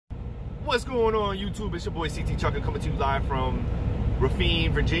What's going on, YouTube? It's your boy CT Chucker coming to you live from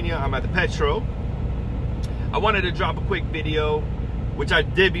Rafine, Virginia. I'm at the Petro. I wanted to drop a quick video, which I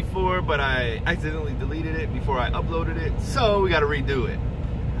did before, but I accidentally deleted it before I uploaded it, so we got to redo it.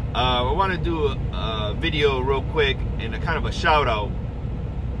 I want to do a video real quick and a kind of a shout out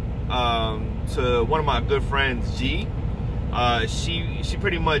to one of my good friends, G. She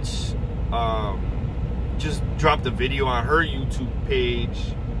pretty much just dropped a video on her YouTube page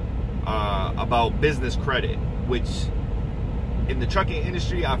about business credit, which in the trucking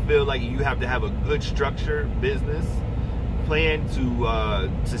industry, I feel like you have to have a good structured business plan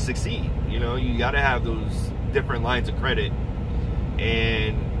to succeed. You know, you got to have those different lines of credit,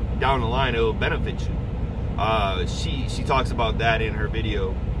 and down the line, it will benefit you. She talks about that in her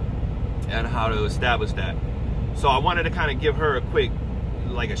video and how to establish that. So I wanted to kind of give her a quick,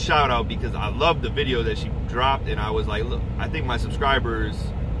 like, a shout out, because I love the video that she dropped, and I was like, look, I think my subscribers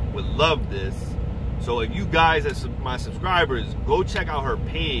would love this. So if you guys as my subscribers, go check out her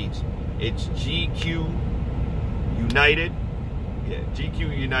page. It's GQ United. Yeah,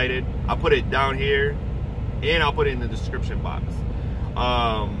 GQ United. I'll put it down here, and I'll put it in the description box.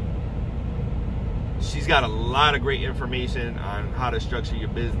 She's got a lot of great information on how to structure your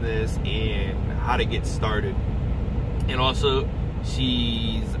business and how to get started. And also,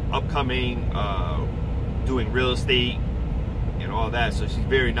 she's upcoming doing real estate and all that, so she's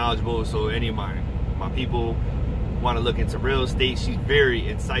very knowledgeable. So any of my people want to look into real estate, she's very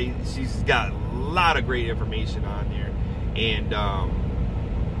insightful. She's got a lot of great information on there, and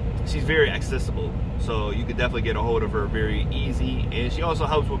she's very accessible, so you could definitely get a hold of her very easy. And she also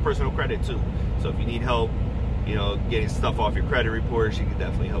helps with personal credit too, so if you need help, you know, getting stuff off your credit report, she can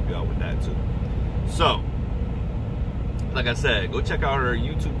definitely help you out with that too. So like I said, go check out her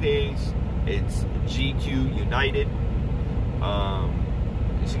YouTube page. It's GQ United.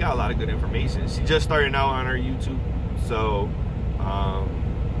 She got a lot of good information. She just starting out on her YouTube, so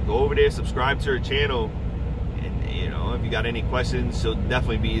go over there, subscribe to her channel, and you know, if you got any questions, she'll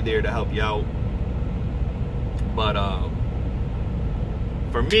definitely be there to help you out. But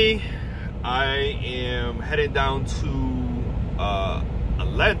for me, I am headed down to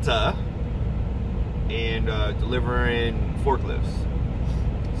Lanta and delivering forklifts.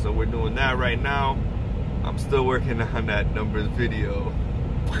 So we're doing that right now. I'm still working on that numbers video.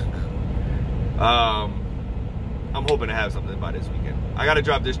 I'm hoping to have something by this weekend. I gotta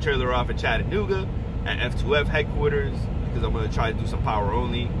drop this trailer off in Chattanooga at F2F headquarters, because I'm gonna try to do some power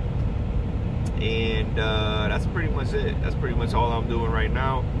only. And that's pretty much it. That's pretty much all I'm doing right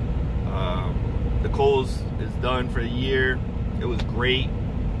now. The Coles is done for the year. It was great.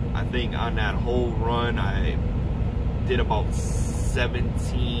 I think on that whole run, I did about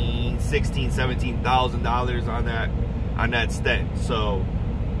 $17,000 on that stint. So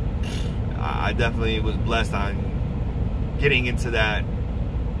I definitely was blessed on getting into that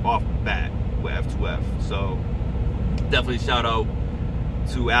off the bat with F2F. So definitely shout out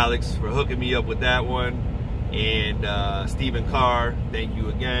to Alex for hooking me up with that one, and Stephen Carr, thank you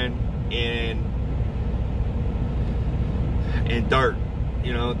again, and Dart.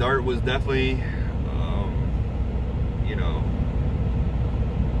 You know, Dart was definitely, you know,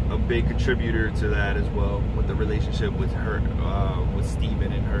 a big contributor to that as well, with the relationship with her, with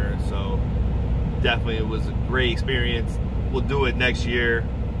Steven and her. So definitely it was a great experience. We'll do it next year.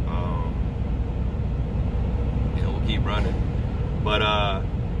 You know, we'll keep running. But I'm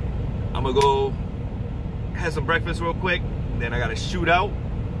gonna go have some breakfast real quick, and then I gotta shoot out.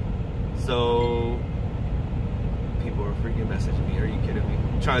 So people are freaking messaging me. Are you kidding me?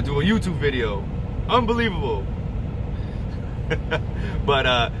 I'm trying to do a YouTube video. Unbelievable. But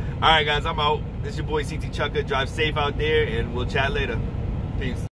all right, guys, I'm out. This is your boy CT Chucker. Drive safe out there, and we'll chat later. Peace.